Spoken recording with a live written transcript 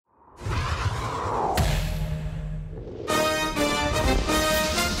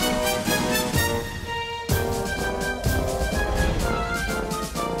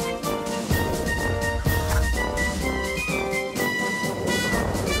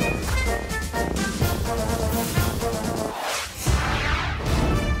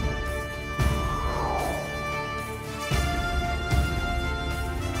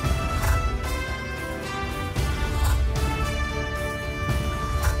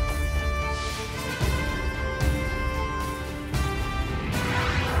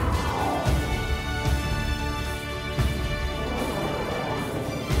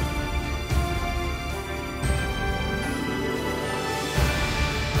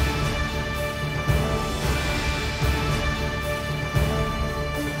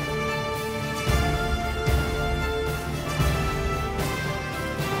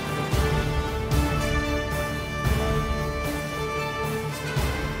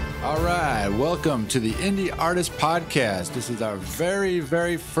All right, welcome to the Indie Artist Podcast. This is our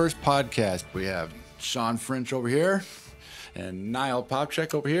very first podcast. We have Sean French over here and Niall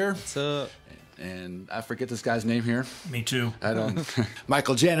Popchek over here. What's up? And I forget this guy's name here. Me too. I don't.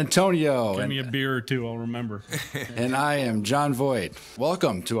 Michael Gianantonio. Give me a beer or two, I'll remember. And I am John Voight.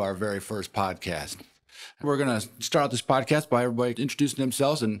 Welcome to our very first podcast. We're going to start out this podcast by everybody introducing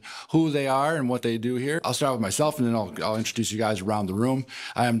themselves and who they are and what they do here. I'll start with myself, and then I'll introduce you guys around the room.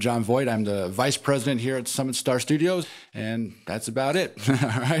 I am John Voight. I'm the vice president here at Summit Star Studios, and that's about it.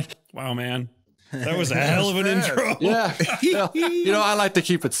 All right. Wow, man. That was a hell of an intro. Yeah. You know, I like to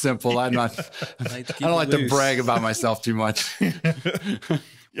keep it simple. I don't like to brag about myself too much.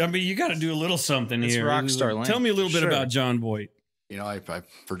 I mean, you got to do a little something It's here. rock star land. Tell me a little bit about John Voight. You know, I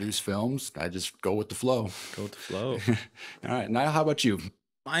produce films. I just go with the flow. Go with the flow. All right. Niall, how about you?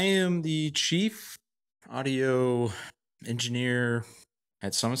 I am the chief audio engineer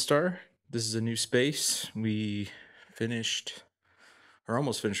at Summit Star. This is a new space. We finished, or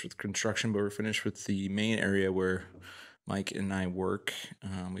almost finished with construction, but we're finished with the main area where Mike and I work.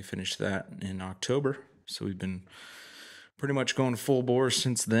 We finished that in October. So we've been pretty much going full bore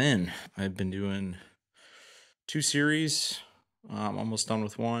since then. I've been doing 2 series. I'm almost done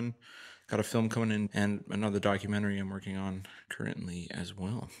with one. Got a film coming in and another documentary I'm working on currently as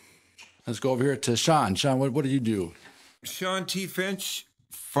well. Let's go over here to Sean. Sean, what do you do? Sean T. Finch,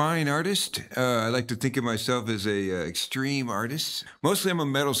 fine artist. I like to think of myself as a extreme artist. Mostly I'm a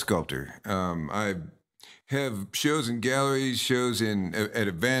metal sculptor. I have shows in galleries, shows at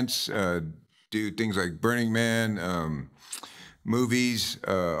events, do things like Burning Man, movies,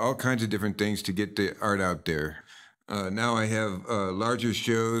 all kinds of different things to get the art out there. Now I have larger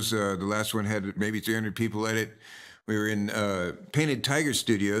shows. The last one had maybe 300 people at it. We were in Painted Tiger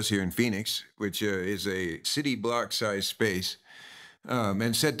Studios here in Phoenix, which is a city block size space,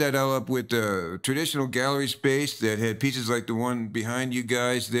 and set that all up with a traditional gallery space that had pieces like the one behind you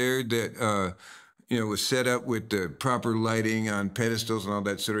guys there that was set up with the proper lighting on pedestals and all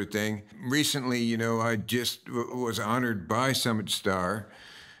that sort of thing. Recently, I just was honored by Summit Star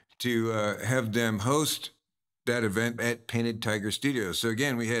to have them host that event at Painted Tiger Studios. So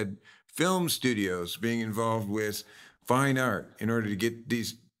again, we had film studios being involved with fine art in order to get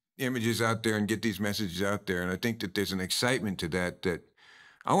these images out there and get these messages out there. And I think that there's an excitement to that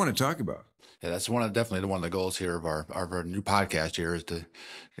I want to talk about. Yeah, that's definitely one of the goals here of our new podcast here is to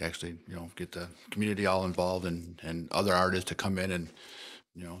actually, get the community all involved and other artists to come in and,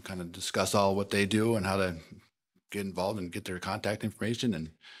 kind of discuss all what they do and how to get involved and get their contact information and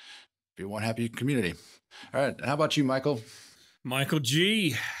be one happy community. All right. How about you, Michael? Michael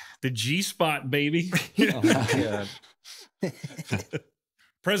G, the G spot, baby. Oh my God.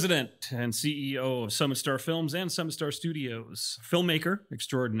 President and CEO of Summit Star Films and Summit Star Studios. Filmmaker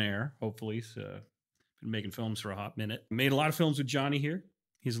extraordinaire, hopefully. Been making films for a hot minute. Made a lot of films with Johnny here.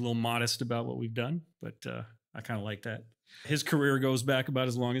 He's a little modest about what we've done, but I kind of like that. His career goes back about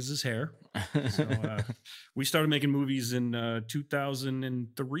as long as his hair. So we started making movies in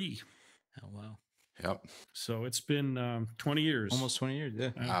 2003. Oh, wow. Yep. So it's been 20 years. Almost 20 years,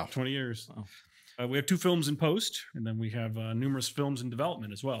 yeah. Wow. 20 years. Wow. We have 2 films in post, and then we have numerous films in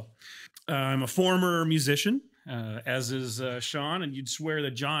development as well. I'm a former musician, as is Sean, and you'd swear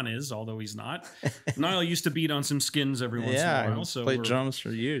that John is, although he's not. Niall used to beat on some skins every once in a while. I played drums for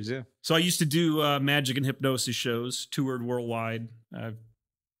years, yeah. So I used to do magic and hypnosis shows, toured worldwide.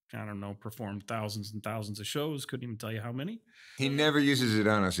 I don't know, performed thousands and thousands of shows. Couldn't even tell you how many. He never uses it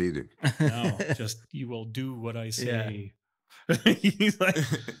on us either. No, just you will do what I say. Yeah. He's like,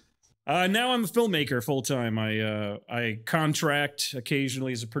 now I'm a filmmaker full time. I contract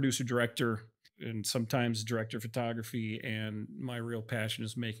occasionally as a producer director and sometimes director of photography. And my real passion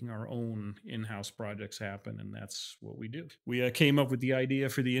is making our own in-house projects happen. And that's what we do. We came up with the idea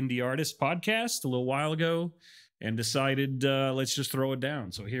for the Indie Artist podcast a little while ago and decided let's just throw it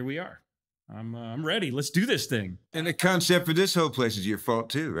down. So here we are. I'm ready. Let's do this thing. And the concept for this whole place is your fault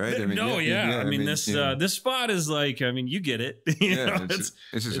too, right? This spot is like, you get it. This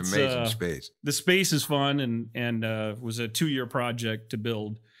is amazing space. The space is fun and was a 2-year project to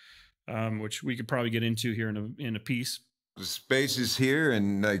build, which we could probably get into here in a piece. The space is here,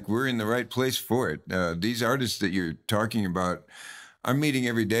 and we're in the right place for it. These artists that you're talking about, I'm meeting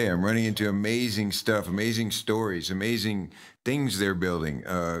every day. I'm running into amazing stuff, amazing stories, amazing things they're building,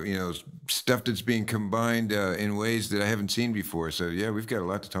 stuff that's being combined in ways that I haven't seen before. So, yeah, we've got a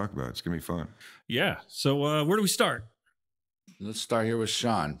lot to talk about. It's going to be fun. Yeah. So where do we start? Let's start here with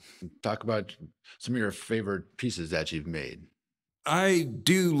Sean. Talk about some of your favorite pieces that you've made. I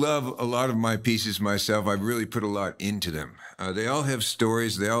do love a lot of my pieces myself. I really put a lot into them. They all have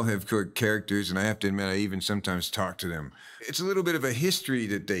stories. They all have characters. And I have to admit, I even sometimes talk to them. It's a little bit of a history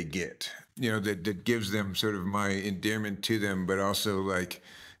that they get, you know, that gives them sort of my endearment to them, but also like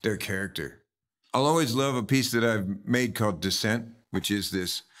their character. I'll always love a piece that I've made called Descent, which is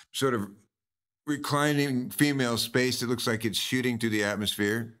this sort of reclining female space that looks like it's shooting through the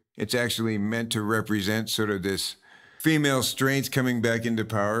atmosphere. It's actually meant to represent sort of this female strength coming back into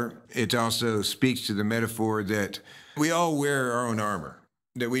power. It also speaks to the metaphor that we all wear our own armor,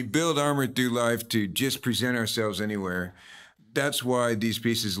 that we build armor through life to just present ourselves anywhere. That's why these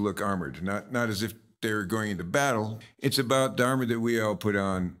pieces look armored, not as if they're going into battle. It's about the armor that we all put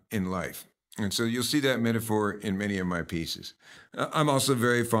on in life. And so you'll see that metaphor in many of my pieces. I'm also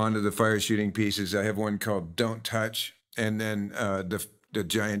very fond of the fire shooting pieces. I have one called Don't Touch, and then the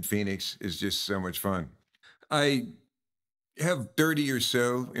giant phoenix is just so much fun. I have 30 or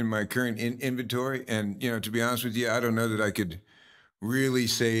so in my current inventory, and, you know, to be honest with you, I don't know that I could really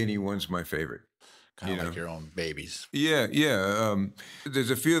say anyone's my favorite. Kind of like your own babies. Yeah.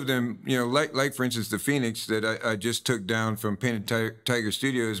 There's a few of them, you know, like for instance, the Phoenix that I just took down from Painted Tiger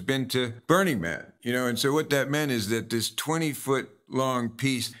Studio has been to Burning Man, you know, and so what that meant is that this 20-foot long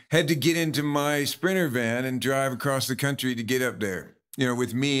piece had to get into my Sprinter van and drive across the country to get up there, you know,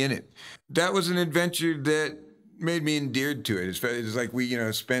 with me in it. That was an adventure that made me endeared to it. It's like we, you know,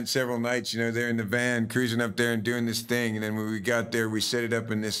 spent several nights, you know, there in the van cruising up there and doing this thing. And then when we got there, we set it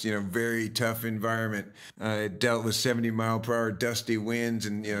up in this, you know, very tough environment. It dealt with 70-mile-per-hour dusty winds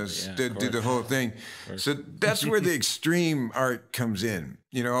and, you know, stood through the whole thing. So that's where the extreme art comes in.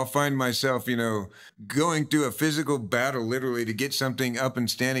 You know, I'll find myself, you know, going through a physical battle literally to get something up and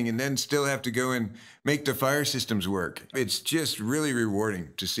standing and then still have to go and make the fire systems work. It's just really rewarding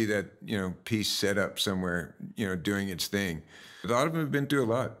to see that, you know, piece set up somewhere, you know, doing its thing. A lot of them have been through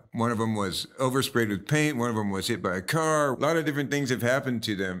a lot. One of them was oversprayed with paint. One of them was hit by a car. A lot of different things have happened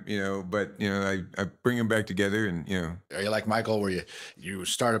to them, you know, but, you know, I bring them back together and, you know. Are you like Michael, where you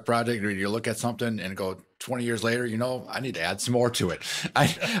start a project or you look at something and go 20 years later, you know, I need to add some more to it.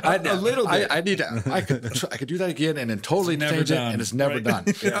 A little bit. I could do that again and then totally change it, and it's never done.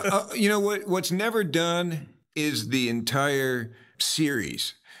 Yeah. You know what's never done is the entire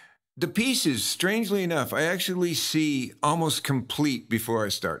series. The pieces, strangely enough, I actually see almost complete before I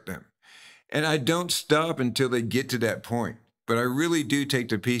start them. And I don't stop until they get to that point. But I really do take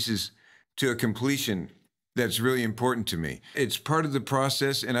the pieces to a completion that's really important to me. It's part of the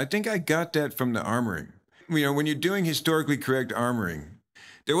process, and I think I got that from the armoring. You know, when you're doing historically correct armoring,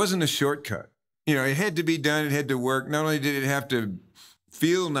 there wasn't a shortcut. You know, it had to be done, it had to work. Not only did it have to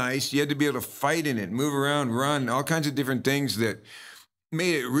feel nice, you had to be able to fight in it, move around, run, all kinds of different things that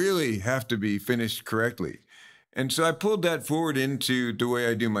made it really have to be finished correctly. And so I pulled that forward into the way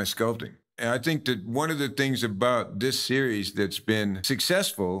I do my sculpting. And I think that one of the things about this series that's been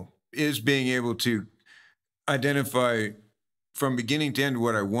successful is being able to identify from beginning to end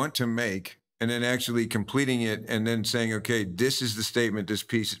what I want to make, and then actually completing it and then saying, okay, this is the statement this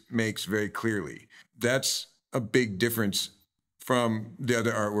piece makes very clearly. That's a big difference from the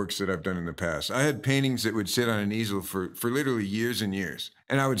other artworks that I've done in the past. I had paintings that would sit on an easel for literally years and years.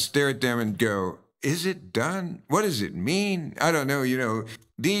 And I would stare at them and go, is it done? What does it mean? I don't know. You know,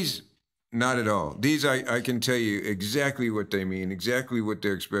 these, not at all. These, I can tell you exactly what they mean, exactly what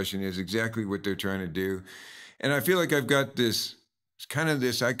their expression is, exactly what they're trying to do. And I feel like I've got this, it's kind of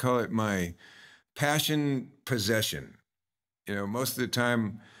this, I call it my passion possession. You know, most of the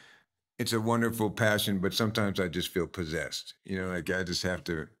time, it's a wonderful passion, but sometimes I just feel possessed. You know, like I just have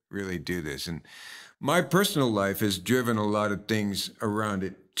to really do this. And my personal life has driven a lot of things around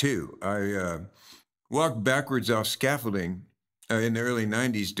it too. I walked backwards off scaffolding in the early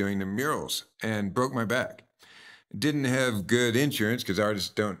 90s doing the murals and broke my back. Didn't have good insurance because artists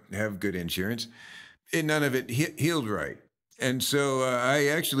don't have good insurance. And none of it healed right. And so I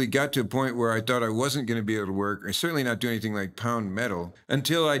actually got to a point where I thought I wasn't going to be able to work, or certainly not do anything like pound metal,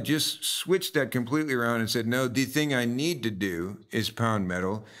 until I just switched that completely around and said, no, the thing I need to do is pound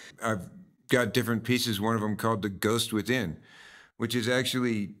metal. I've got different pieces, one of them called The Ghost Within, which is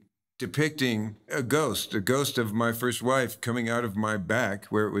actually depicting a ghost of my first wife coming out of my back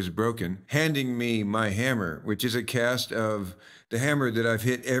where it was broken, handing me my hammer, which is a cast of the hammer that I've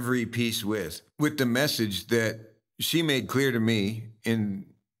hit every piece with the message that she made clear to me in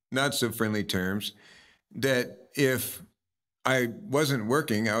not so friendly terms that if I wasn't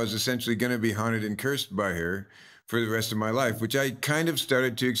working, I was essentially going to be haunted and cursed by her for the rest of my life, which I kind of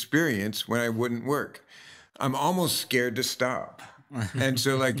started to experience when I wouldn't work. I'm almost scared to stop. And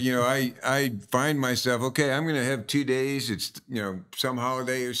so, like, you know, I find myself, okay, I'm going to have 2 days. It's, you know, some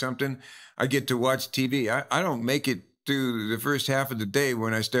holiday or something. I get to watch TV. I don't make it through the first half of the day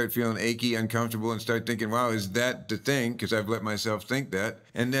when I start feeling achy, uncomfortable, and start thinking, wow, is that the thing? Because I've let myself think that.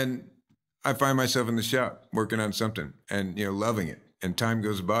 And then I find myself in the shop working on something and, you know, loving it. And time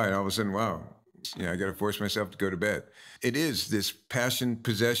goes by and all of a sudden, wow, you know, I got to force myself to go to bed. It is this passion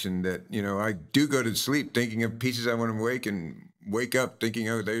possession that, you know, I do go to sleep thinking of pieces I want to make and wake up thinking,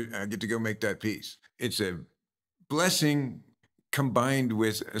 oh, I get to go make that piece. It's a blessing combined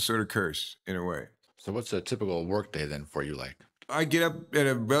with a sort of curse in a way. So what's a typical work day then for you like? I get up at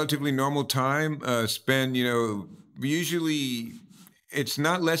a relatively normal time, spend, you know, usually it's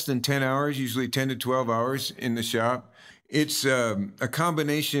not less than 10 hours, usually 10 to 12 hours in the shop. It's a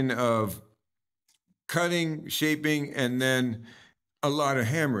combination of cutting, shaping, and then a lot of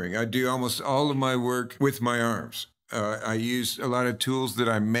hammering. I do almost all of my work with my arms. I use a lot of tools that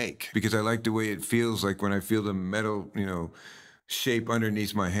I make because I like the way it feels like when I feel the metal, you know, shape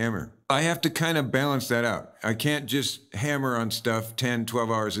underneath my hammer. I have to kind of balance that out. I can't just hammer on stuff 10, 12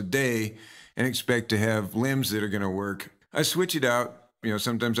 hours a day and expect to have limbs that are going to work. I switch it out. You know,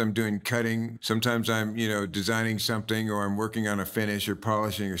 sometimes I'm doing cutting, sometimes I'm, you know, designing something, or I'm working on a finish or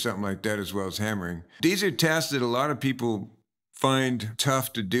polishing or something like that, as well as hammering. These are tasks that a lot of people find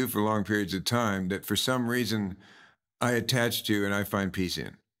tough to do for long periods of time that for some reason I attach to and I find peace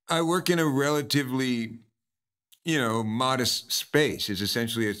in. I work in a relatively, you know, modest space. It's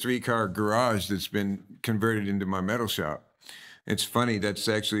essentially a 3-car garage that's been converted into my metal shop. It's funny, that's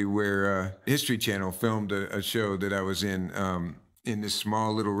actually where History Channel filmed a show that I was in this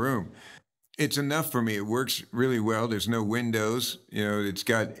small little room. It's enough for me. It works really well. There's no windows. You know, it's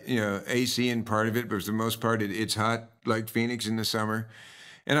got, you know, AC in part of it, but for the most part, it's hot like Phoenix in the summer.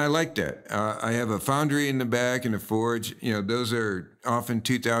 And I like that. I have a foundry in the back and a forge. You know, those are often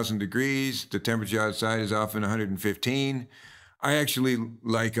 2,000 degrees. The temperature outside is often 115. I actually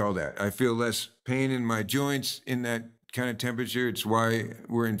like all that. I feel less pain in my joints in that kind of temperature. It's why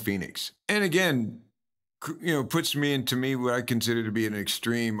we're in Phoenix. And again, you know, puts me into what I consider to be an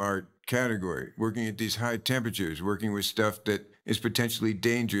extreme art category, working at these high temperatures, working with stuff that is potentially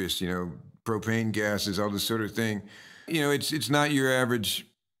dangerous, you know, propane gases, all this sort of thing. You know, it's not your average,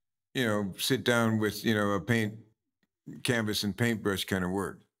 you know, sit down with, you know, a paint canvas and paintbrush kind of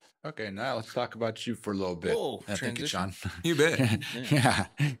work. Okay, now let's talk about you for a little bit. Whoa, Thank you, Sean. You bet. Yeah.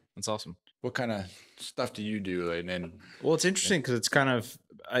 That's awesome. What kind of stuff do you do? And Well, it's interesting because it's kind of,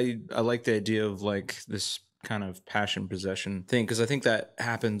 I like the idea of like this kind of passion possession thing, because I think that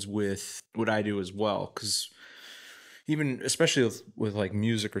happens with what I do as well. Because even especially with like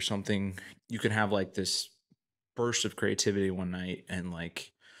music or something, you can have like this burst of creativity one night and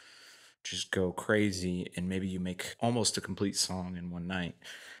like just go crazy, and maybe you make almost a complete song in one night.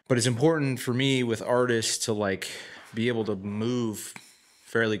 But it's important for me with artists to like be able to move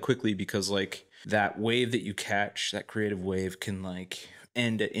fairly quickly, because like that wave that you catch, that creative wave, can like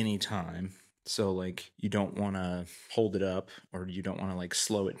end at any time. So like you don't want to hold it up, or you don't want to like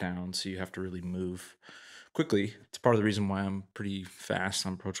slow it down. So you have to really move quickly. It's part of the reason why I'm pretty fast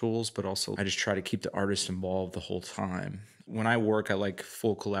on Pro Tools, but also I just try to keep the artist involved the whole time. When I work, I like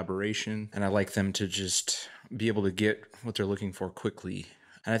full collaboration, and I like them to just be able to get what they're looking for quickly.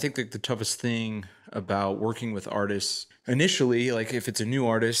 And I think that the toughest thing about working with artists initially, like if it's a new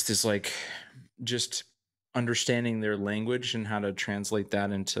artist, is like just understanding their language and how to translate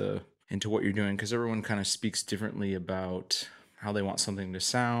that into what you're doing, because everyone kind of speaks differently about how they want something to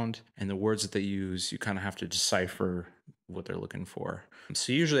sound, and the words that they use, you kind of have to decipher what they're looking for.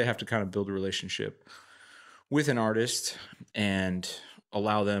 So usually I have to kind of build a relationship with an artist and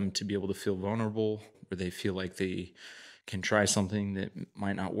allow them to be able to feel vulnerable, where they feel like they can try something that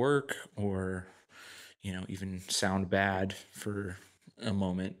might not work, or, you know, even sound bad for a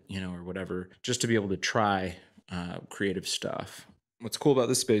moment, you know, or whatever, just to be able to try creative stuff. What's cool about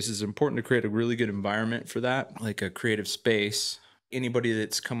this space is it's important to create a really good environment for that, like a creative space. Anybody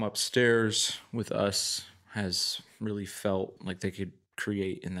that's come upstairs with us has really felt like they could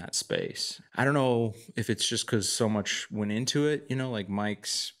create in that space. I don't know if it's just because so much went into it, you know, like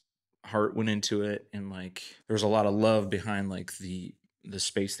Mike's heart went into it, and like there was a lot of love behind like the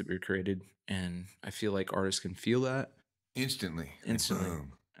space that we created, and I feel like artists can feel that instantly.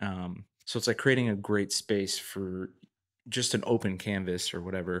 So it's like creating a great space for just an open canvas or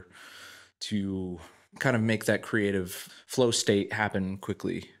whatever to kind of make that creative flow state happen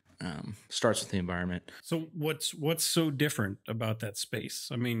quickly. Starts with the environment. So what's so different about that space?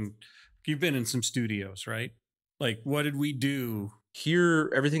 I mean, you've been in some studios, right? Like, what did we do?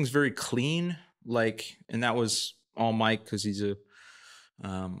 Here, everything's very clean, like, and that was all Mike, because he's a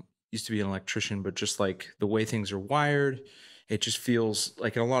Used to be an electrician, but just like the way things are wired, it just feels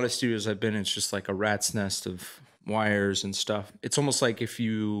like in a lot of studios I've been in, it's just like a rat's nest of wires and stuff. It's almost like if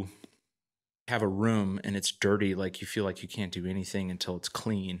you have a room and it's dirty, like you feel like you can't do anything until it's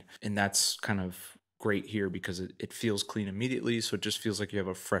clean. And that's kind of great here because it feels clean immediately. So it just feels like you have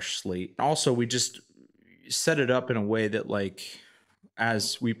a fresh slate. Also, we just set it up in a way that like,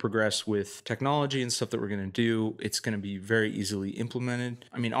 as we progress with technology and stuff that we're going to do, it's going to be very easily implemented.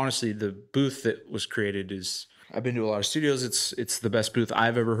 I mean, honestly, the booth that was created is, I've been to a lot of studios. It's the best booth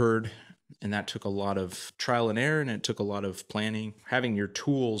I've ever heard. And that took a lot of trial and error, and it took a lot of planning. Having your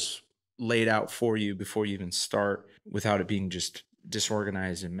tools laid out for you before you even start without it being just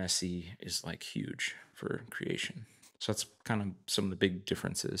disorganized and messy is like huge for creation. So that's kind of some of the big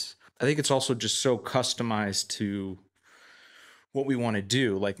differences. I think it's also just so customized to what we want to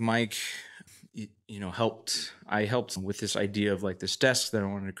do. Like Mike, I helped with this idea of like this desk that I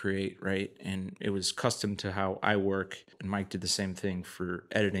wanted to create, right? And it was custom to how I work. And Mike did the same thing for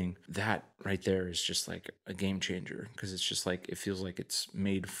editing. That right there is just like a game changer because it's just like, it feels like it's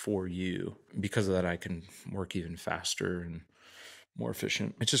made for you. Because of that, I can work even faster and more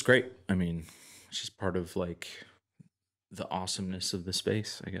efficient. It's just great. I mean, it's just part of like the awesomeness of the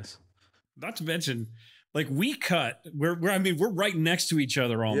space, I guess. Not to mention, like we cut, we're right next to each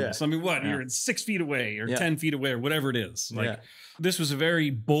other almost. Yeah. I mean, what? Yeah. You're 6 feet away or Yeah. 10 feet away or whatever it is. Like Yeah. this was a very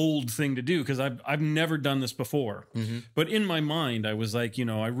bold thing to do because I've never done this before. Mm-hmm. But in my mind, I was like,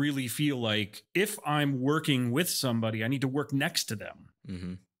 I really feel like if I'm working with somebody, I need to work next to them.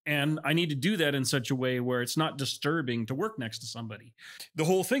 Mm-hmm. And I need to do that in such a way where it's not disturbing to work next to somebody. The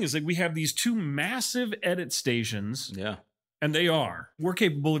whole thing is like we have these 2 massive edit stations. Yeah. And we're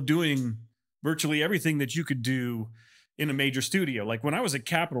capable of doing virtually everything that you could do in a major studio. Like when I was at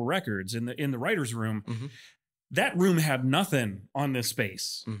Capitol Records in the writer's room, Mm-hmm. that room had nothing on this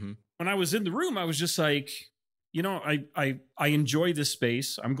space. Mm-hmm. When I was in the room, I was just like, I enjoy this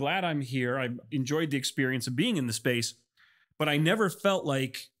space. I'm glad I'm here. I enjoyed the experience of being in the space, but I never felt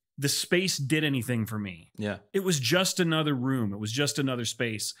like the space did anything for me. Yeah. It was just another room. It was just another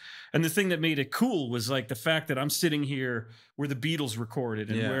space. And the thing that made it cool was like the fact that I'm sitting here where the Beatles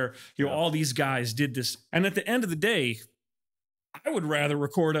recorded and Yeah. where all these guys did this. And at the end of the day, I would rather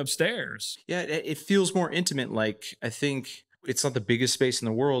record upstairs. Yeah, it feels more intimate. Like, I think it's not the biggest space in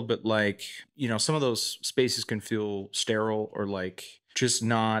the world, but like, some of those spaces can feel sterile or like just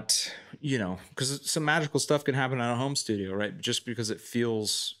not, because some magical stuff can happen at a home studio, right? Just because it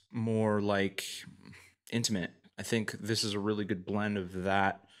feels more like intimate. I think this is a really good blend of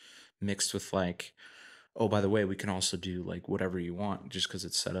that mixed with like, oh, by the way, we can also do like whatever you want just because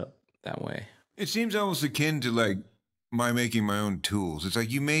it's set up that way. It seems almost akin to like my making my own tools. It's like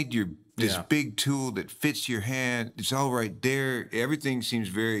you made this big tool that fits your hand. It's all right there. Everything seems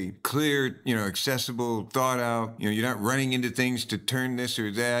very clear, accessible, thought out. You're not running into things to turn this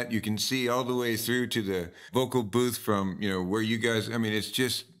or that. You can see all the way through to the vocal booth from, where you guys, I mean,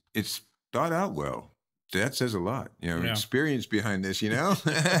 it's thought out well. That says a lot, experience behind this,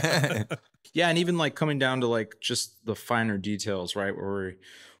 Yeah, and even like coming down to like just the finer details, right? Where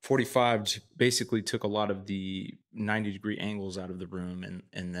 45 basically took a lot of the 90-degree angles out of the room,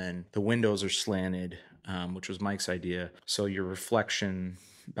 and then the windows are slanted, which was Mike's idea. So your reflection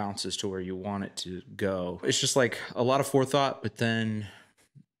bounces to where you want it to go. It's just like a lot of forethought, but then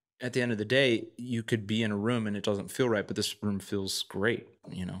at the end of the day, you could be in a room and it doesn't feel right, but this room feels great,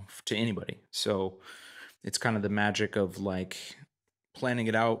 to anybody. So it's kind of the magic of like planning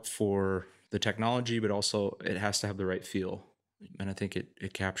it out for the technology, but also it has to have the right feel. And I think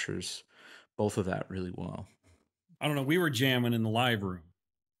it captures both of that really well. I don't know. We were jamming in the live room.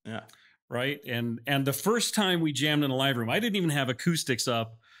 Yeah. Right. And the first time we jammed in a live room, I didn't even have acoustics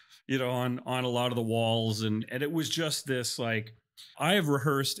up, on a lot of the walls. And it was just this, like, I have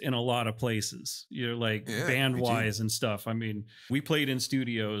rehearsed in a lot of places, band wise and stuff. I mean, we played in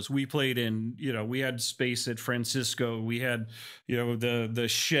studios, we played in, we had space at Francisco, we had, the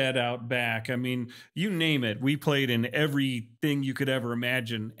shed out back. I mean, you name it. We played in everything you could ever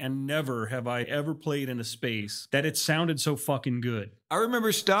imagine. And never have I ever played in a space that it sounded so fucking good. I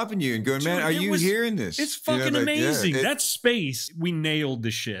remember stopping you and going, man, are you hearing this? It's fucking amazing. That space, we nailed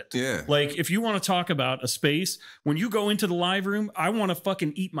the shit. Yeah. Like, if you want to talk about a space, when you go into the live room, I want to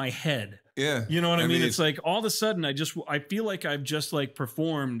fucking eat my head. Yeah. You know what I mean? It's like all of a sudden I feel like I've just like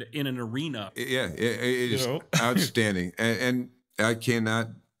performed in an arena. Yeah. It is outstanding. And I cannot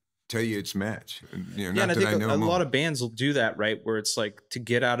tell you its match. And I think a lot of bands will do that, right? Where it's like to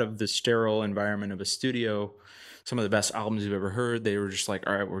get out of the sterile environment of a studio. Some of the best albums you've ever heard, they were just like,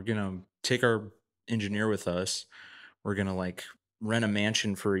 all right, we're going to take our engineer with us. We're going to like rent a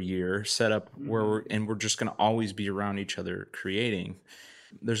mansion for a year, set up where we're just going to always be around each other creating.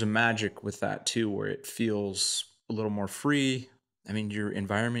 There's a magic with that too, where it feels a little more free. I mean, your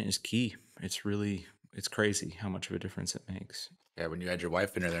environment is key. It's crazy how much of a difference it makes. Yeah, when you had your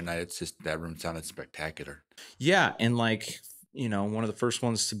wife in there that night, it's just that room sounded spectacular. Yeah, and like, you know, one of the first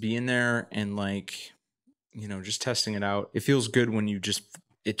ones to be in there and like, you know, just testing it out. It feels good when it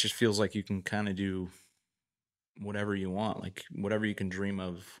just feels like you can kind of do whatever you want, like whatever you can dream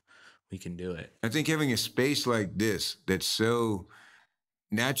of, we can do it. I think having a space like this that's so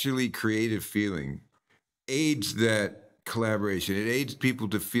naturally creative feeling aids that collaboration. It aids people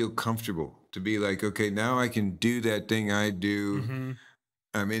to feel comfortable, to be like, okay, now I can do that thing I do.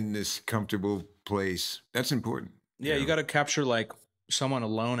 I'm in this comfortable place. That's important. Yeah, you got to capture like someone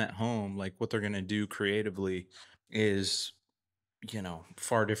alone at home, like what they're going to do creatively is, you know,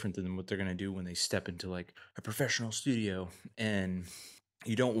 far different than what they're going to do when they step into like a professional studio. And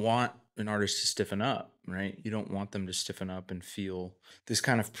you don't want an artist to stiffen up, right? You don't want them to stiffen up and feel this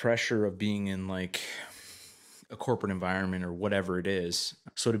kind of pressure of being in like a corporate environment or whatever it is.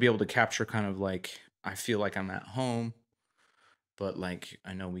 So to be able to capture kind of like, I feel like I'm at home, but like,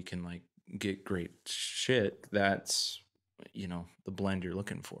 I know we can like get great shit. That's, you know, the blend you're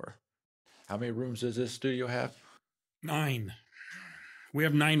looking for. How many rooms does this studio have? 9. We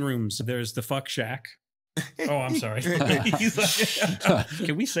have 9 rooms. There's the fuck shack. Oh, I'm sorry. He's like,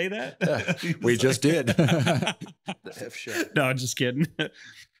 can we say that? We just did. The F shack. No, just kidding.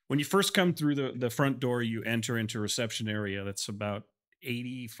 When you first come through the front door, you enter into a reception area that's about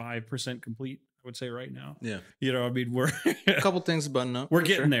 85% complete, I would say right now. Yeah. You know, I mean, we're A couple things button up. we're for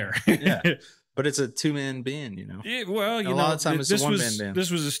getting sure. there. Yeah. But it's a 2-man band, you know. Yeah, well, you A know, lot of time it's a one-man band.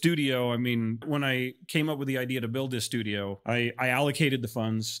 This was a studio. I mean, when I came up with the idea to build this studio, I allocated the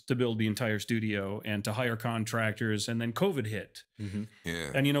funds to build the entire studio and to hire contractors, and then COVID hit.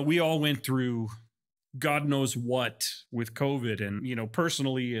 Yeah. And, you know, we all went through God knows what with COVID and, you know,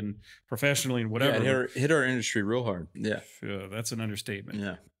 personally and professionally and whatever. Yeah, it hit our industry real hard. Yeah. That's an understatement.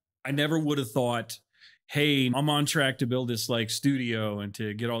 Yeah. I never would have thought, hey, I'm on track to build this like studio and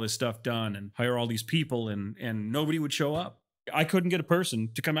to get all this stuff done and hire all these people, and nobody would show up. I couldn't get a person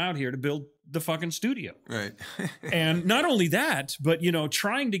to come out here to build the fucking studio. Right. And not only that, but, you know,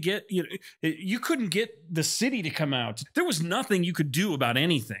 trying to get, you know, you couldn't get the city to come out. There was nothing you could do about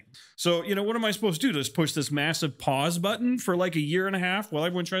anything. So, you know, what am I supposed to do? Just push this massive pause button for like 1.5 years while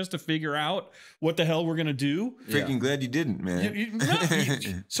everyone tries to figure out what the hell we're going to do? Freaking glad you didn't,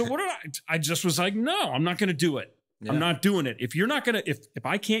 man. So what did I just was like, no, I'm not going to do it. Yeah. I'm not doing it. If you're not going to, if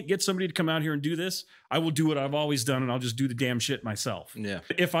I can't get somebody to come out here and do this, I will do what I've always done, and I'll just do the damn shit myself. Yeah.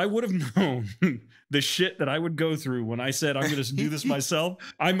 If I would have known the shit that I would go through when I said I'm going to do this myself,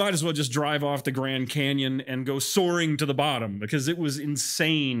 I might as well just drive off the Grand Canyon and go soaring to the bottom, because it was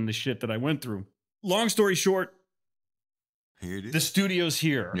insane, the shit that I went through. Long story short, Here it is. the studio's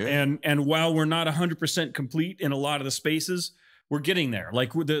here. Yeah. And while we're not 100% complete in a lot of the spaces, we're getting there.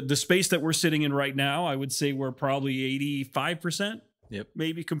 Like the space that we're sitting in right now, I would say we're probably 85%,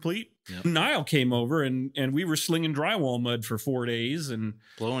 maybe complete. Yep. Niall came over and we were slinging drywall mud for 4 days and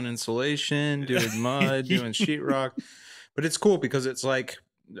blowing insulation, doing mud, doing sheetrock. But it's cool because it's like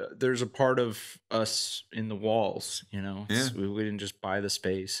there's a part of us in the walls, you know. We didn't just buy the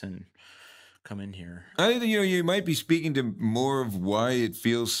space and come in here. I think, you know, you might be speaking to more of why it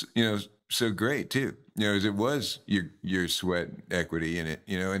feels, you know, so great too. You know, as it was your sweat equity in it,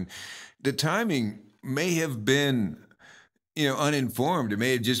 you know, and the timing may have been, you know, uninformed. It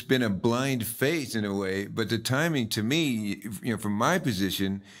may have just been a blind faith in a way, but the timing to me, you know, from my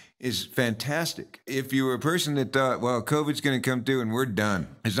position, is fantastic. If you were a person that thought, well, COVID's going to come through and we're done.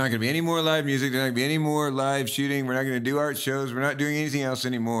 There's not going to be any more live music. There's not going to be any more live shooting. We're not going to do art shows. We're not doing anything else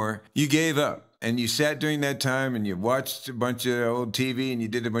anymore. You gave up. And you sat during that time and you watched a bunch of old TV and you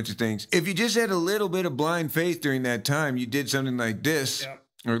did a bunch of things. If you just had a little bit of blind faith during that time, you did something like this,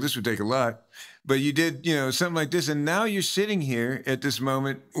 or this would take a lot, but you did, you know, something like this. And now you're sitting here at this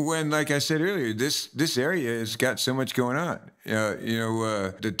moment when, like I said earlier, this area has got so much going on.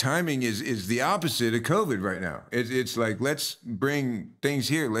 The timing is the opposite of COVID right now. It's like, let's bring things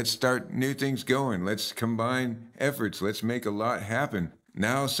here. Let's start new things going. Let's combine efforts. Let's make a lot happen.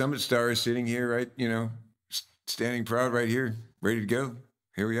 Now Summit Star is sitting here, right, you know, standing proud right here, ready to go.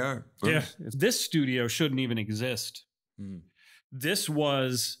 Here we are. Boom. yeah, this studio shouldn't even exist. This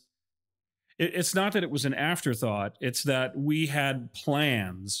was, it's not that it was an afterthought. It's that we had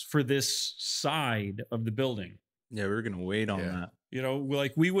plans for this side of the building. Yeah, we were going to wait on that. You know,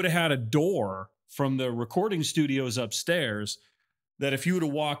 like we would have had a door from the recording studios upstairs that if you would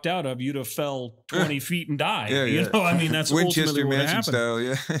have walked out of, you'd have fell 20 feet and died. Yeah, You yeah. know, I mean, that's ultimately Winchester what Mansion happened. style,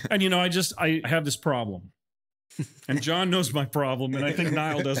 yeah. And, you know, I have this problem. And John knows my problem, and I think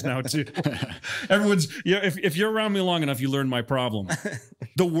Niall does now too. Everyone's, you know, if you're around me long enough, you learn my problem.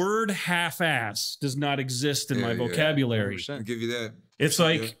 The word half-ass does not exist in my vocabulary. I'll give you that. It's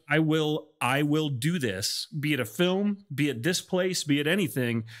like, I will do this, be it a film, be it this place, be it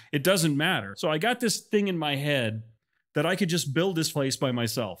anything. It doesn't matter. So I got this thing in my head that I could just build this place by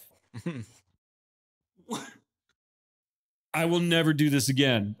myself. I will never do this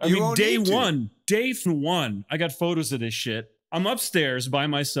again. I mean, day one, I got photos of this shit. I'm upstairs by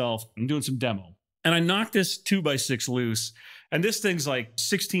myself. I'm doing some demo. And I knocked this 2x6 loose. And this thing's like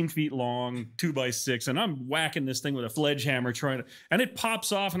 16 feet long, 2x6. And I'm whacking this thing with a sledgehammer and it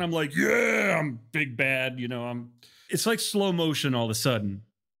pops off. And I'm like, yeah, I'm big bad. You know, it's like slow motion all of a sudden.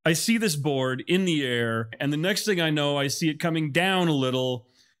 I see this board in the air. And the next thing I know, I see it coming down a little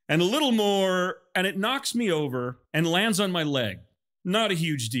and a little more, and it knocks me over and lands on my leg. Not a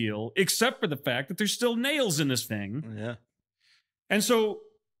huge deal, except for the fact that there's still nails in this thing. Yeah. And so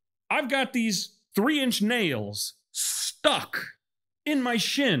I've got these 3-inch nails stuck in my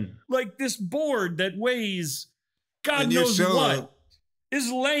shin. Like this board that weighs God knows what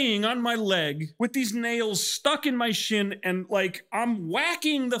is laying on my leg with these nails stuck in my shin, and like I'm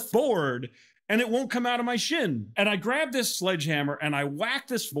whacking the board and it won't come out of my shin. And I grab this sledgehammer and I whack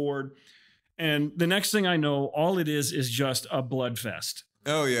this board. And the next thing I know, all it is just a blood fest.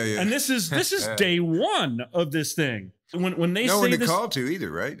 Oh, yeah, yeah. And this is day one of this thing. When they no say one to this, call to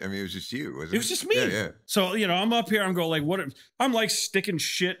either, right? I mean, it was just you, wasn't it? it was just me. Yeah, yeah. So, you know, I'm up here, I'm going like, what? I'm like sticking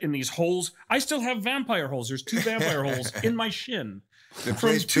shit in these holes. I still have vampire holes. There's 2 vampire holes in my shin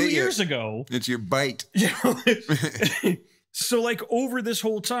from 2 years ago. It's your bite. So like over this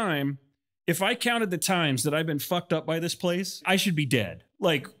whole time, if I counted the times that I've been fucked up by this place, I should be dead.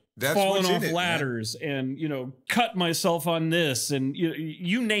 Like falling off ladders and, you know, cut myself on this and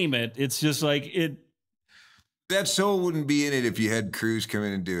you name it. It's just like it. That soul wouldn't be in it if you had crews come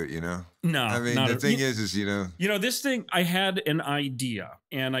in and do it, you know? No. I mean, the thing is, you know. You know, this thing, I had an idea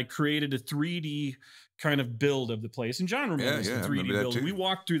and I created a 3D kind of build of the place. And John remembers the 3D build. We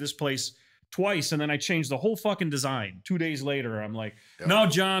walked through this place twice and then I changed the whole fucking design. 2 days later, I'm like, no,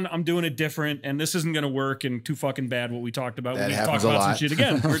 John, I'm doing it different and this isn't going to work and too fucking bad what we talked about. That we need to happens talk a about lot. some shit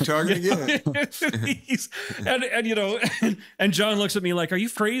again. We're talking again. and you know, and John looks at me like, are you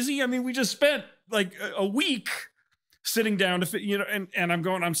crazy? I mean, we just spent like a week sitting down to, you know, and I'm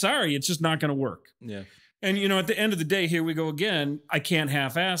going, I'm sorry, it's just not going to work. Yeah. And, you know, at the end of the day, here we go again. I can't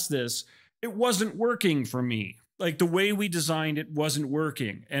half-ass this. It wasn't working for me. Like the way we designed it wasn't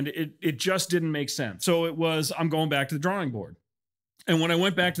working and it just didn't make sense. So it was, I'm going back to the drawing board. And when I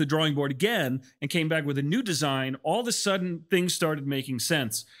went back to the drawing board again and came back with a new design, all of a sudden things started making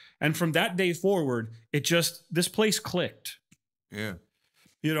sense. And from that day forward, this place clicked. Yeah.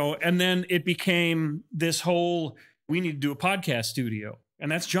 You know, and then it became this whole, we need to do a podcast studio.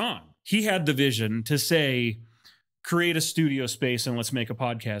 And that's John. He had the vision to say, create a studio space and let's make a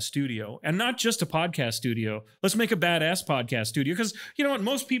podcast studio. And not just a podcast studio. Let's make a badass podcast studio. Because you know what?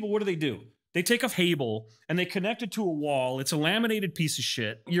 Most people, what do? They take a table and they connect it to a wall. It's a laminated piece of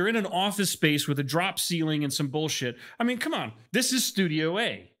shit. You're in an office space with a drop ceiling and some bullshit. I mean, come on. This is Studio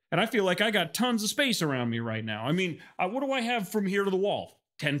A. And I feel like I got tons of space around me right now. I mean, what do I have from here to the wall?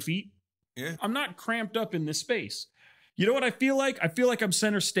 10 feet? Yeah. I'm not cramped up in this space. You know what I feel like? I feel like I'm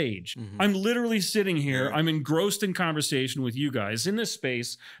center stage. Mm-hmm. I'm literally sitting here. Yeah. I'm engrossed in conversation with you guys in this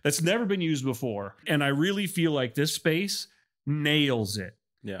space that's never been used before. And I really feel like this space nails it.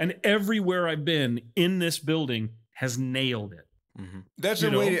 Yeah. And everywhere I've been in this building has nailed it. Mm-hmm. That's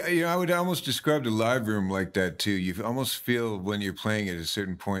a way to, you know, I would almost describe the live room like that too. You almost feel when you're playing at a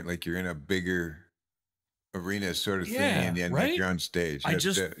certain point like you're in a bigger arena sort of thing, and then like you're on stage.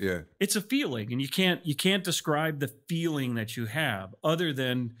 It's a feeling, and you can't describe the feeling that you have other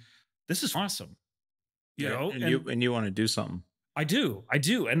than this is awesome. You know, and you want to do something. I do,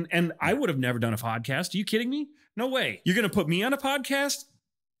 and I would have never done a podcast. Are you kidding me? No way. You're going to put me on a podcast,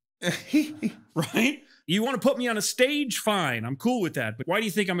 right? You want to put me on a stage? Fine, I'm cool with that. But why do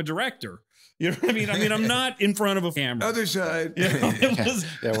you think I'm a director? You know what I mean? I mean, I'm not in front of a camera. Other side. You know,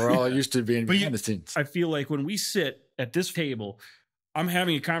 Yeah, we're all used to being behind the scenes. I feel like when we sit at this table, I'm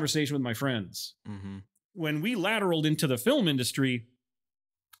having a conversation with my friends. Mm-hmm. When we lateraled into the film industry,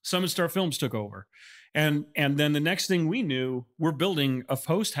 Summit Star Films took over. And then the next thing we knew, we're building a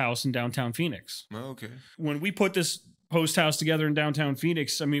post house in downtown Phoenix. Oh, okay. When we put this post house together in downtown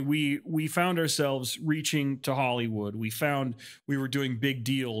Phoenix, I mean, we found ourselves reaching to Hollywood. We found we were doing big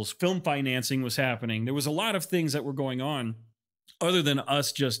deals. Film financing was happening. There was a lot of things that were going on other than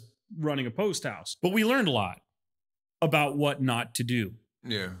us just running a post house. But we learned a lot about what not to do.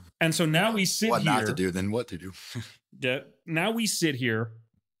 Yeah. And so now we sit What here. not to do, then what to do. Now we sit here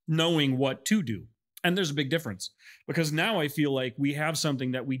knowing what to do. And there's a big difference because now I feel like we have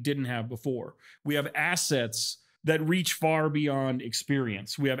something that we didn't have before. We have assets that reach far beyond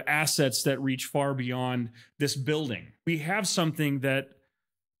experience. We have assets that reach far beyond this building. We have something that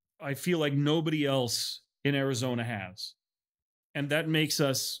I feel like nobody else in Arizona has. And that makes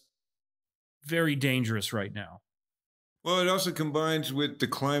us very dangerous right now. Well, it also combines with the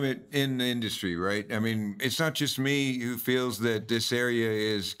climate in the industry, right? I mean, it's not just me who feels that this area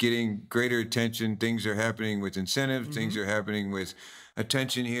is getting greater attention. Things are happening with incentives. Things are happening with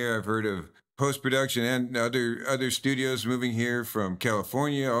attention here. I've heard of post-production and other studios moving here from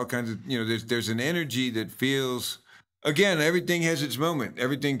California, all kinds of, there's an energy that feels, again, everything has its moment.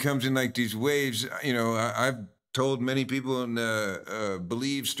 Everything comes in like these waves. I've told many people and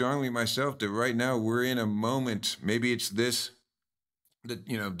believe strongly myself that right now we're in a moment. Maybe it's this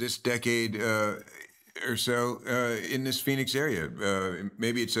decade or so in this Phoenix area.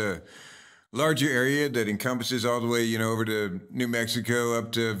 Maybe it's a larger area that encompasses all the way, over to New Mexico,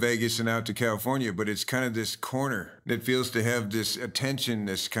 up to Vegas and out to California. But it's kind of this corner that feels to have this attention,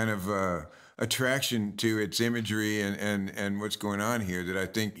 this kind of attraction to its imagery and what's going on here that I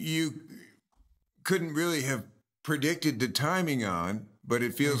think you couldn't really have predicted the timing on, but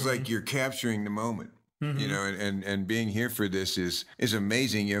it feels like you're capturing the moment, and being here for this is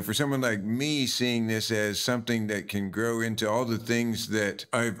amazing. For someone like me, seeing this as something that can grow into all the things that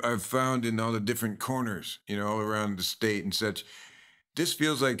I've found in all the different corners, all around the state and such, this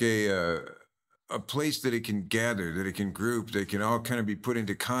feels like a place that it can gather, that it can group, that can all kind of be put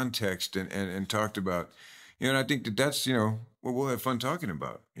into context and talked about. And I think that's, what we'll have fun talking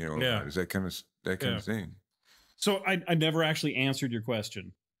about, is that kind of thing. So I never actually answered your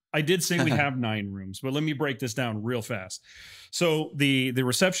question. I did say we have 9 rooms, but let me break this down real fast. So the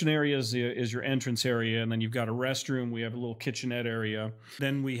reception area is your entrance area, and then you've got a restroom. We have a little kitchenette area.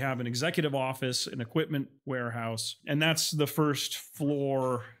 Then we have an executive office, an equipment warehouse, and that's the first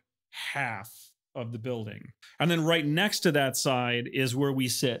floor half of the building. And then right next to that side is where we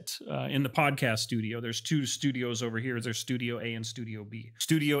sit in the podcast studio. There's 2 studios over here. There's Studio A and Studio B.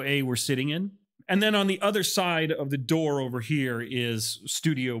 Studio A we're sitting in. And then on the other side of the door over here is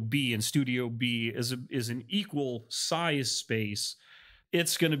Studio B, and Studio B is an equal size space.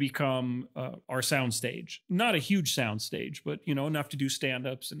 It's going to become our sound stage. Not a huge sound stage, but enough to do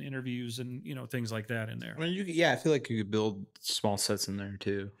stand-ups and interviews and things like that in there. I mean, I feel like you could build small sets in there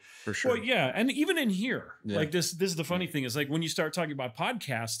too, for sure. Well, yeah, and even in here, like this is the funny thing is like when you start talking about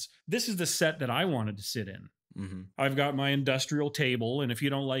podcasts, this is the set that I wanted to sit in. I've got my industrial table, and if you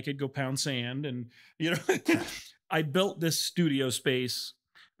don't like it, go pound sand. And I built this studio space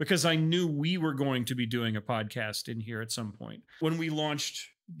because I knew we were going to be doing a podcast in here at some point. When we launched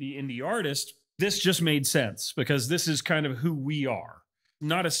the Indie Artist, this just made sense because this is kind of who we are.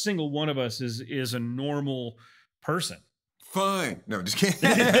 Not a single one of us is a normal person. Fine. No, just kidding.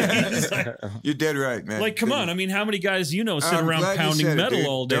 You're dead right, man. Like, come on. I mean, how many guys sit around pounding metal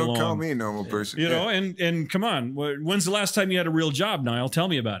all day long? Don't call me a normal person. And come on. When's the last time you had a real job, Niall? Tell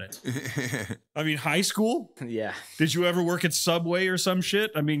me about it. I mean, high school? Yeah. Did you ever work at Subway or some shit?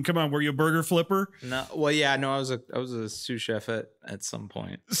 I mean, come on. Were you a burger flipper? No. Well, yeah. No, I was a sous chef at some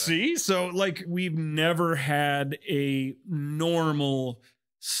point. But. See? So, like, we've never had a normal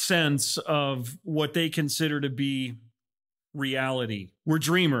sense of what they consider to be reality. We're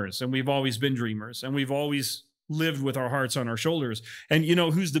dreamers, and we've always been dreamers, and we've always lived with our hearts on our shoulders. And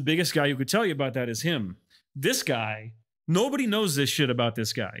who's the biggest guy who could tell you about that is him. This guy, nobody knows this shit about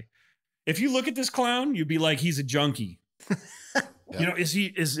this guy. If you look at this clown, you'd be like, he's a junkie. Yeah.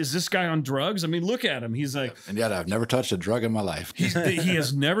 Is this guy on drugs? I mean, look at him. He's like, and yet I've never touched a drug in my life. He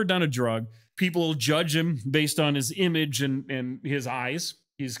has never done a drug. People judge him based on his image and his eyes.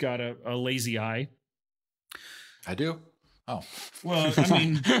 He's got a lazy eye. I do. Oh. Well, I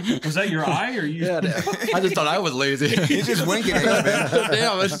mean, was that your eye or you? Yeah, I just thought I was lazy. You're just winking at me, man.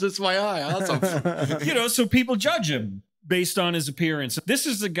 Damn, it's just my eye. Awesome. So people judge him based on his appearance. This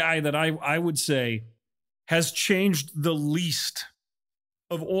is the guy that I would say has changed the least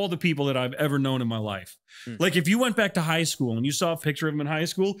of all the people that I've ever known in my life. Like if you went back to high school and you saw a picture of him in high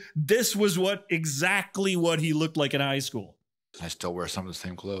school, this was exactly what he looked like in high school. I still wear some of the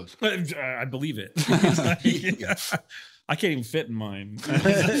same clothes. I believe it. I can't even fit in mine.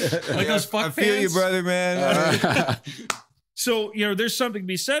 Like those fuck I feel pants. you, brother, man. So, there's something to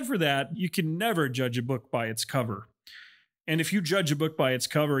be said for that. You can never judge a book by its cover. And if you judge a book by its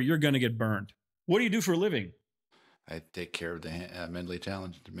cover, you're going to get burned. What do you do for a living? I take care of the mentally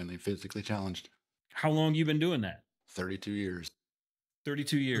challenged, mentally physically challenged. How long you been doing that? 32 years.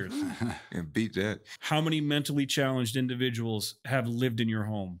 32 years. And beat that. How many mentally challenged individuals have lived in your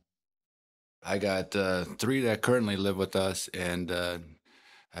home? I got 3 that currently live with us, and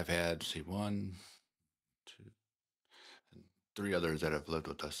I've had, let's see, 1, 2, and 3 others that have lived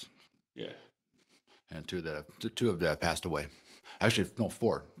with us. Yeah. And 2 of them have passed away. Actually, no,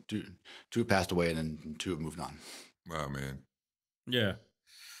 4. 2 passed away, and then 2 have moved on. Wow, man. Yeah.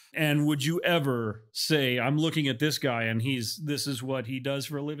 And would you ever say, I'm looking at this guy and this is what he does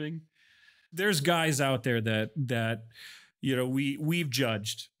for a living? There's guys out there that you know, we've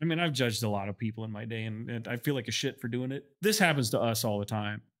judged. I mean, I've judged a lot of people in my day, and I feel like a shit for doing it. This happens to us all the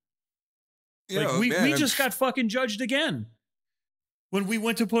time. You Like know, we just got fucking judged again when we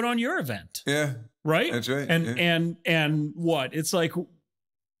went to put on your event. Yeah. Right? That's right. And what? It's like,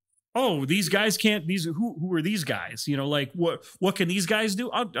 oh, these guys can't, who are these guys? You know, like what can these guys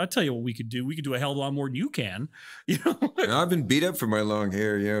do? I'll tell you what we could do. We could do a hell of a lot more than you can. You know? And I've been beat up for my long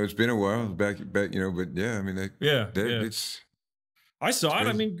hair. You know, it's been a while back, you know, but yeah, I mean, it's. I saw it. crazy.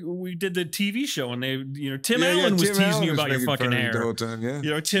 I mean, we did the TV show, and Tim Yeah, Allen was Tim teasing Allen you was about your making fucking fun of it hair the whole time. Yeah. You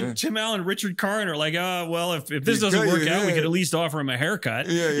know, Tim Allen and Richard Karn are like, well, if this You doesn't cut work your out, we hair. could at least offer him a haircut.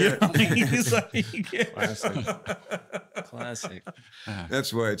 Yeah, You yeah. know? He's like, Classic.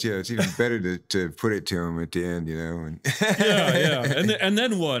 That's why it's even better to put it to him at the end, you know. And yeah. And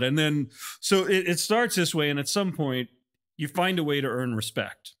then what? And then so it starts this way, and at some point, you find a way to earn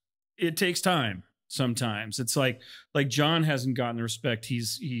respect. It takes time. Sometimes it's like John hasn't gotten the respect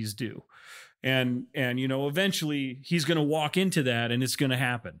he's due, and you know, eventually he's going to walk into that, and it's going to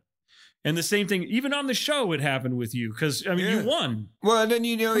happen. And the same thing, even on the show, it happened with you, because I mean, you won. Well, and then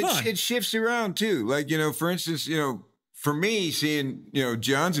you know Come on. it shifts around too. Like, you know, for instance, you know, for me seeing, you know,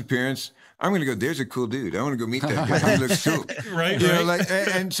 John's appearance, I'm going to go, there's a cool dude. I want to go meet that guy. He looks cool. Right. You know, like,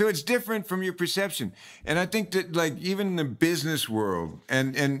 and so it's different from your perception. And I think that, like, even in the business world,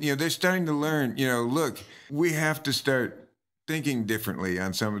 and you know, they're starting to learn, you know, look, we have to start thinking differently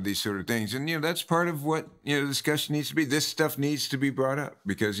on some of these sort of things. And, you know, that's part of what, you know, the discussion needs to be. This stuff needs to be brought up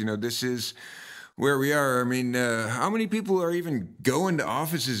because, you know, this is where we are. I mean, how many people are even going to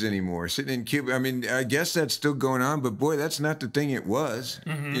offices anymore, sitting in Cuba? I mean, I guess that's still going on, but boy, that's not the thing it was.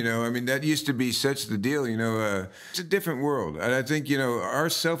 Mm-hmm. You know, I mean, that used to be such the deal, you know, it's a different world. And I think, you know, our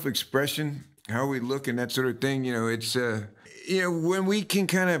self-expression, how we look and that sort of thing, you know, it's, you know, when we can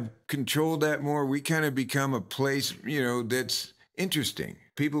kind of control that more, we kind of become a place, you know, that's interesting.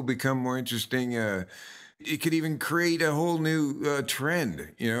 People become more interesting. It could even create a whole new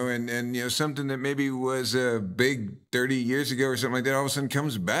trend, you know, and you know, something that maybe was big 30 years ago or something like that, all of a sudden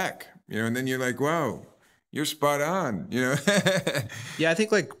comes back, you know, and then you're like, wow, you're spot on, you know. Yeah, I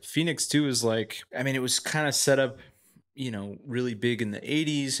think like Phoenix too is like, I mean, it was kind of set up, you know, really big in the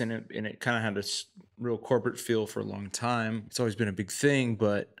 80s, and it kind of had a real corporate feel for a long time. It's always been a big thing,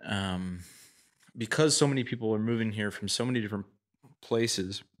 but because so many people are moving here from so many different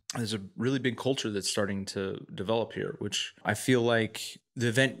places, there's a really big culture that's starting to develop here, which I feel like the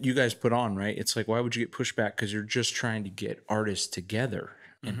event you guys put on, right? It's like, why would you get pushback? Because you're just trying to get artists together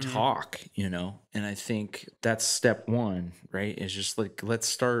and talk, you know? And I think that's step one, right? Is just like, let's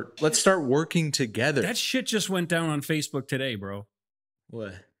start working together. That shit just went down on Facebook today, bro,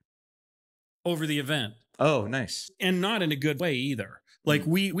 What? over the event. Oh, nice. And not in a good way either. Like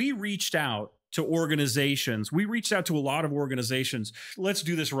we reached out to organizations. We reached out to a lot of organizations. Let's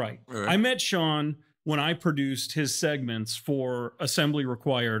do this right. All right. I met Sean when I produced his segments for Assembly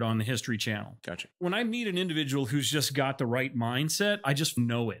Required on the History Channel. Gotcha. When I meet an individual who's just got the right mindset, I just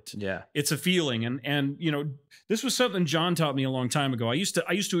know it. Yeah. It's a feeling. And you know, this was something John taught me a long time ago. I used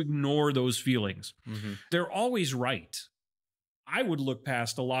to ignore those feelings. Mm-hmm. They're always right. I would look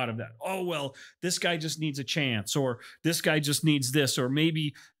past a lot of that. Oh, well, this guy just needs a chance, or this guy just needs this, or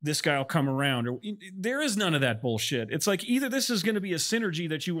maybe this guy will come around. Or there is none of that bullshit. It's like either this is going to be a synergy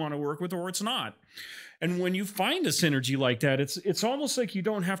that you want to work with, or it's not. And when you find a synergy like that, it's almost like you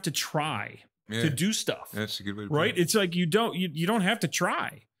don't have to try to do stuff. That's a good way to put right? it. It's like you don't have to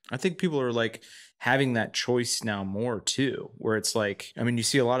try. I think people are like having that choice now more too, where it's like, I mean, you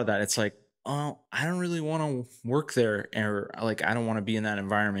see a lot of that. It's like, oh, I don't really want to work there, or like, I don't want to be in that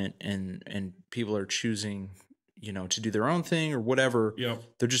environment. And people are choosing, you know, to do their own thing or whatever. Yep.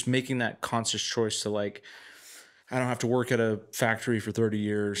 They're just making that conscious choice to like, I don't have to work at a factory for 30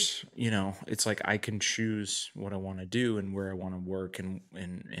 years. You know, it's like, I can choose what I want to do and where I want to work and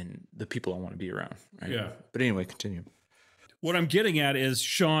the people I want to be around. Right? Yeah. But anyway, continue. What I'm getting at is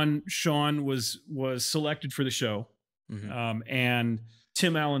Sean was selected for the show. Mm-hmm. And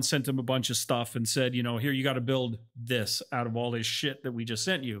Tim Allen sent him a bunch of stuff and said, you know, here, you got to build this out of all this shit that we just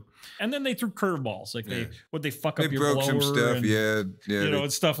sent you. And then they threw curveballs. Like they fuck up your blower some stuff, and, you know,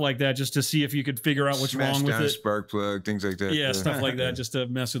 and stuff like that, just to see if you could figure out what's wrong with it. Spark plug, things like that. Yeah, stuff like that, just to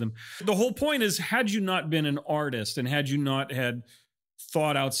mess with them. The whole point is, had you not been an artist and had you not had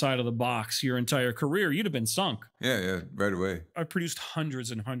thought outside of the box your entire career, you'd have been sunk. Yeah, right away. I produced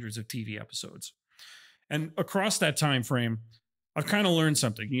hundreds and hundreds of TV episodes. And across that time frame, I've kind of learned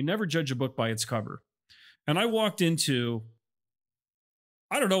something. You never judge a book by its cover. And I walked into,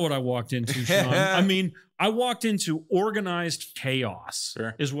 I don't know what I walked into, Sean. I mean, I walked into organized chaos,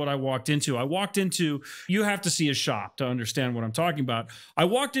 is what I walked into. I walked into, you have to see a shop to understand what I'm talking about. I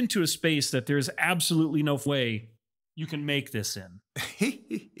walked into a space that there's absolutely no way you can make this in.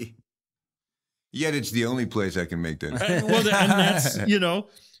 Yet it's the only place I can make that. Well, and that's, you know,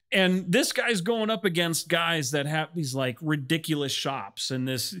 and this guy's going up against guys that have these like ridiculous shops and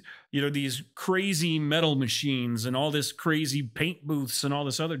this, you know, these crazy metal machines and all this crazy paint booths and all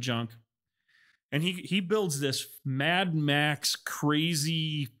this other junk. And he builds this Mad Max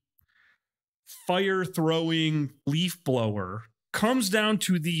crazy fire throwing leaf blower, comes down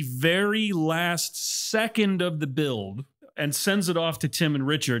to the very last second of the build and sends it off to Tim and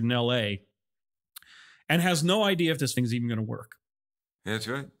Richard in LA and has no idea if this thing's even going to work. That's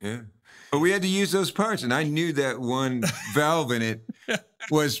right. Yeah. But we had to use those parts, and I knew that one valve in it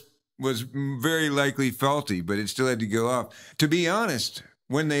was very likely faulty, but it still had to go off. To be honest,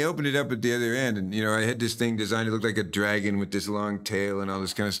 when they opened it up at the other end, and, you know, I had this thing designed to look like a dragon with this long tail and all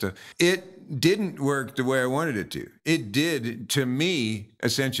this kind of stuff, it didn't work the way I wanted it to. It did, to me,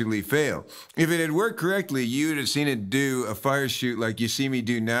 essentially fail. If it had worked correctly, you would have seen it do a fire shoot like you see me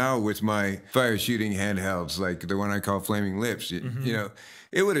do now with my fire shooting handhelds, like the one I call Flaming Lips. You know,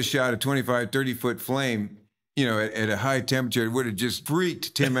 it would have shot a 25, 30-foot flame, you know, at a high temperature. It would have just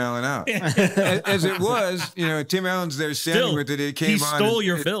freaked Tim Allen out. As it was, you know, Tim Allen's there standing with it. It came on. He stole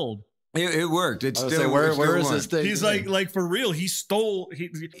your build. It worked. It still. Say, where is this thing? He's like for real. He stole.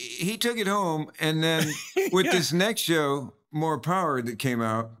 He took it home, and then with this next show, More Power, that came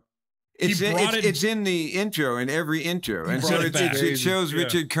out, it's in the intro, in every intro, and so it shows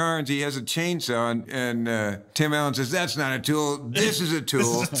Richard Carnes. He has a chainsaw, and Tim Allen says, "That's not a tool. This is a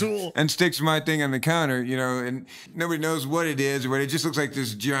tool." This is a tool. And sticks my thing on the counter, you know, and nobody knows what it is, but it just looks like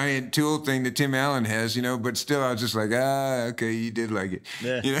this giant tool thing that Tim Allen has, you know. But still, I was just like, okay, you did like it.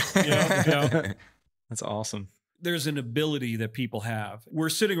 Yeah. You know? Yeah. That's awesome. There's an ability that people have. We're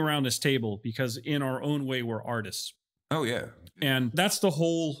sitting around this table because in our own way, we're artists. Oh, yeah. And that's the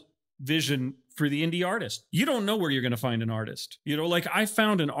whole vision for the indie artist. You don't know where you're going to find an artist. You know, like I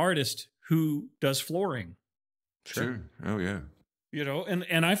found an artist who does flooring. Sure. Oh, yeah. You know,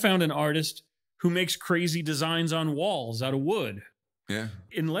 and I found an artist who makes crazy designs on walls out of wood. Yeah.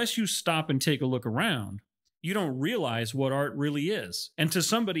 Unless you stop and take a look around, you don't realize what art really is. And to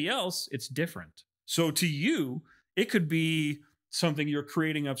somebody else, it's different. So to you, it could be something you're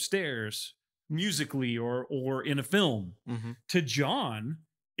creating upstairs musically or in a film. Mm-hmm. To John,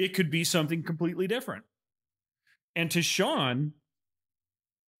 it could be something completely different. And to Sean,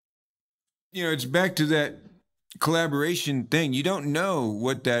 you know, it's back to that collaboration thing. You don't know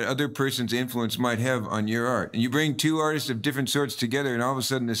what that other person's influence might have on your art. And you bring two artists of different sorts together, and all of a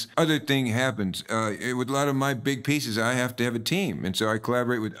sudden this other thing happens. With a lot of my big pieces, I have to have a team. And so I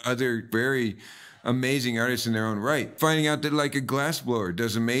collaborate with other very amazing artists in their own right. Finding out that like a glassblower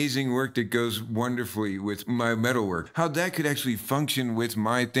does amazing work that goes wonderfully with my metal work. How that could actually function with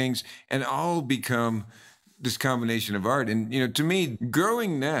my things and all become this combination of art. And, you know, to me,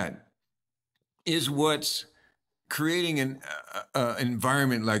 growing that is what's creating an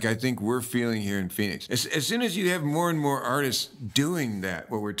environment like I think we're feeling here in Phoenix. As soon as you have more and more artists doing that,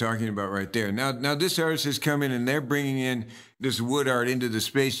 what we're talking about right there. Now this artist has come in and they're bringing in this wood art into the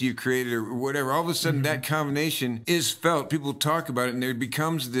space you created or whatever. All of a sudden that combination is felt. People talk about it and there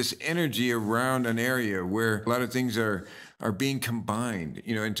becomes this energy around an area where a lot of things are being combined,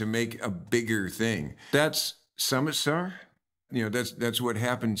 you know, and to make a bigger thing. That's Summit Star. You know, that's what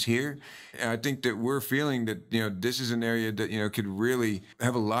happens here. And I think that we're feeling that, you know, this is an area that, you know, could really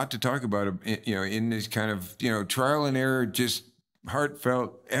have a lot to talk about, you know, in this kind of, you know, trial and error, just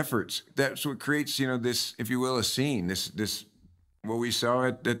heartfelt efforts. That's what creates, you know, this, if you will, a scene, this what we saw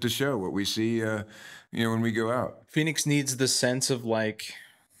at the show, what we see, you know, when we go out. Phoenix needs the sense of like,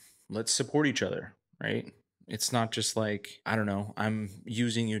 let's support each other, right? It's not just like, I don't know, I'm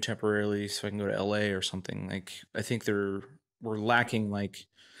using you temporarily so I can go to LA or something. Like, I think we're lacking like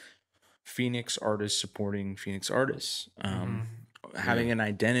Phoenix artists supporting Phoenix artists. having an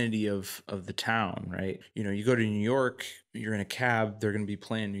identity of the town, right? You know, you go to New York, you're in a cab, they're going to be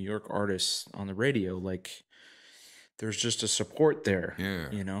playing New York artists on the radio. Like, there's just a support there,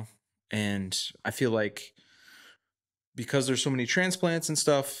 you know? And I feel like because there's so many transplants and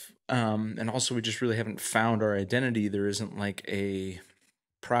stuff, and also we just really haven't found our identity, there isn't like a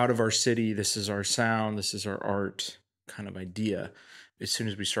proud of our city, this is our sound, this is our art kind of idea. As soon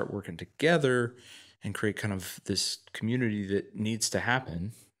as we start working together and create kind of this community that needs to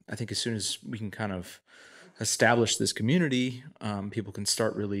happen, I think as soon as we can kind of establish this community, people can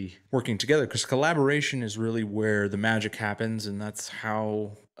start really working together, because collaboration is really where the magic happens. And that's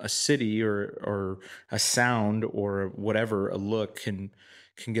how a city or a sound or whatever, a look can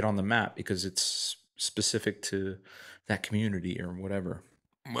get on the map, because it's specific to that community or whatever.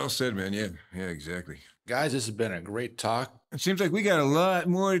 Well said, man. Yeah, exactly. Guys, this has been a great talk. It seems like we got a lot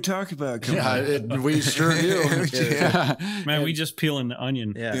more to talk about. We sure do. Man, we just peeling the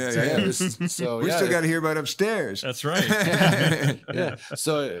onion. So we still got to hear about upstairs. That's right.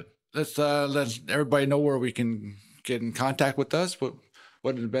 So let's let everybody know where we can get in contact with us. What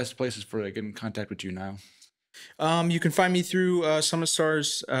are the best places for getting in contact with you now? You can find me through Summit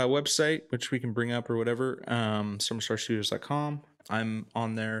Star's website, which we can bring up or whatever. SummitStarStudios.com. I'm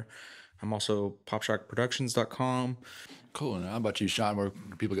on there. I'm also PopShockProductions.com. Cool. And how about you, Sean? Where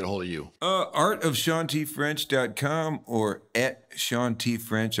can people get a hold of you? ArtofSeanTFrench.com or at Sean T.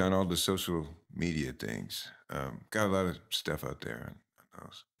 French on all the social media things. Got a lot of stuff out there on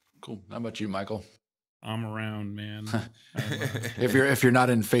those. Cool. How about you, Michael? I'm around, man. If you're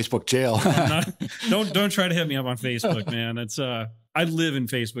not in Facebook jail, don't try to hit me up on Facebook, man. It's I live in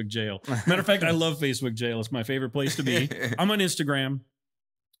Facebook jail. Matter of fact, I love Facebook jail. It's my favorite place to be. I'm on Instagram,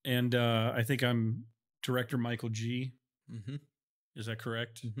 and I think I'm Director Michael G. Mm-hmm. Is that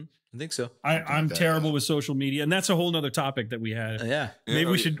correct? Mm-hmm. I think so. I'm terrible with social media, and that's a whole nother topic that we had.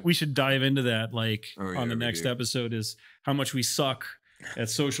 Maybe we should dive into that, like on the next episode, is how much we suck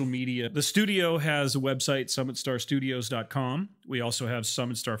at social media. The studio has a website, summitstarstudios.com. We also have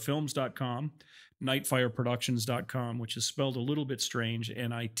summitstarfilms.com, nightfireproductions.com, which is spelled a little bit strange,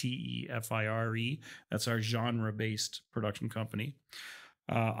 NITEFIRE. That's our genre-based production company.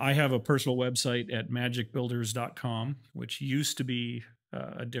 I have a personal website at magicbuilders.com, which used to be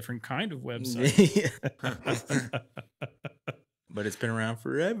a different kind of website. But it's been around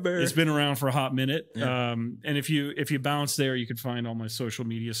forever. It's been around for a hot minute. Yeah. And if you bounce there, you could find all my social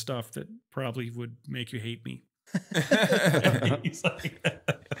media stuff that probably would make you hate me.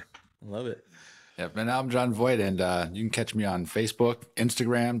 Love it. Yep. And I'm John Voight, and you can catch me on Facebook,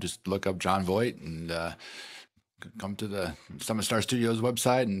 Instagram. Just look up John Voight and come to the Summit Star Studios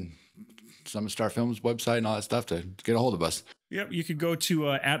website and Summit Star Films website and all that stuff to get a hold of us. Yep, you could go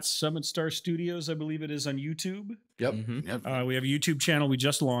to at Summit Star Studios, I believe it is, on YouTube. Yep. Mm-hmm. Yep. We have a YouTube channel we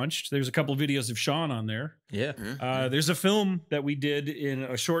just launched. There's a couple of videos of Sean on there. Yeah. There's a film that we did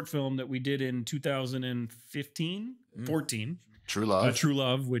a short film that we did in 2014. True Love. True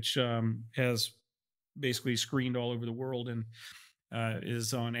Love, which has basically screened all over the world and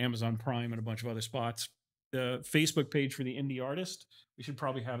is on Amazon Prime and a bunch of other spots. The Facebook page for the indie artist, we should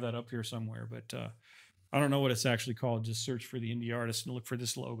probably have that up here somewhere, but I don't know what it's actually called. Just search for the indie artist and look for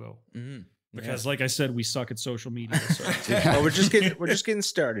this logo. Mm-hmm. Because, like I said, we suck at social media. So. Well, we're just getting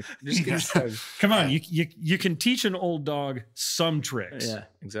started. Come on, you can teach an old dog some tricks. Yeah,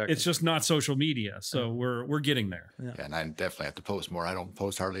 exactly. It's just not social media. So we're getting there. Yeah, and I definitely have to post more. I don't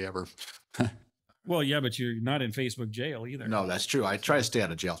post hardly ever. Well, yeah, but you're not in Facebook jail either. No, that's true. I try to stay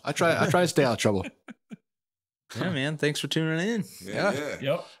out of jail. I try to stay out of trouble. Yeah, man. Thanks for tuning in. Yeah.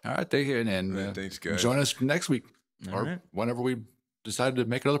 Yep. All right. Thank you. And thanks, guys. Join us next week or whenever we decide to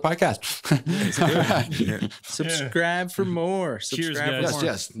make another podcast. Subscribe for more. Cheers, guys.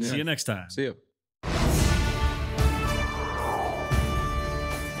 Yes. See you next time. See you.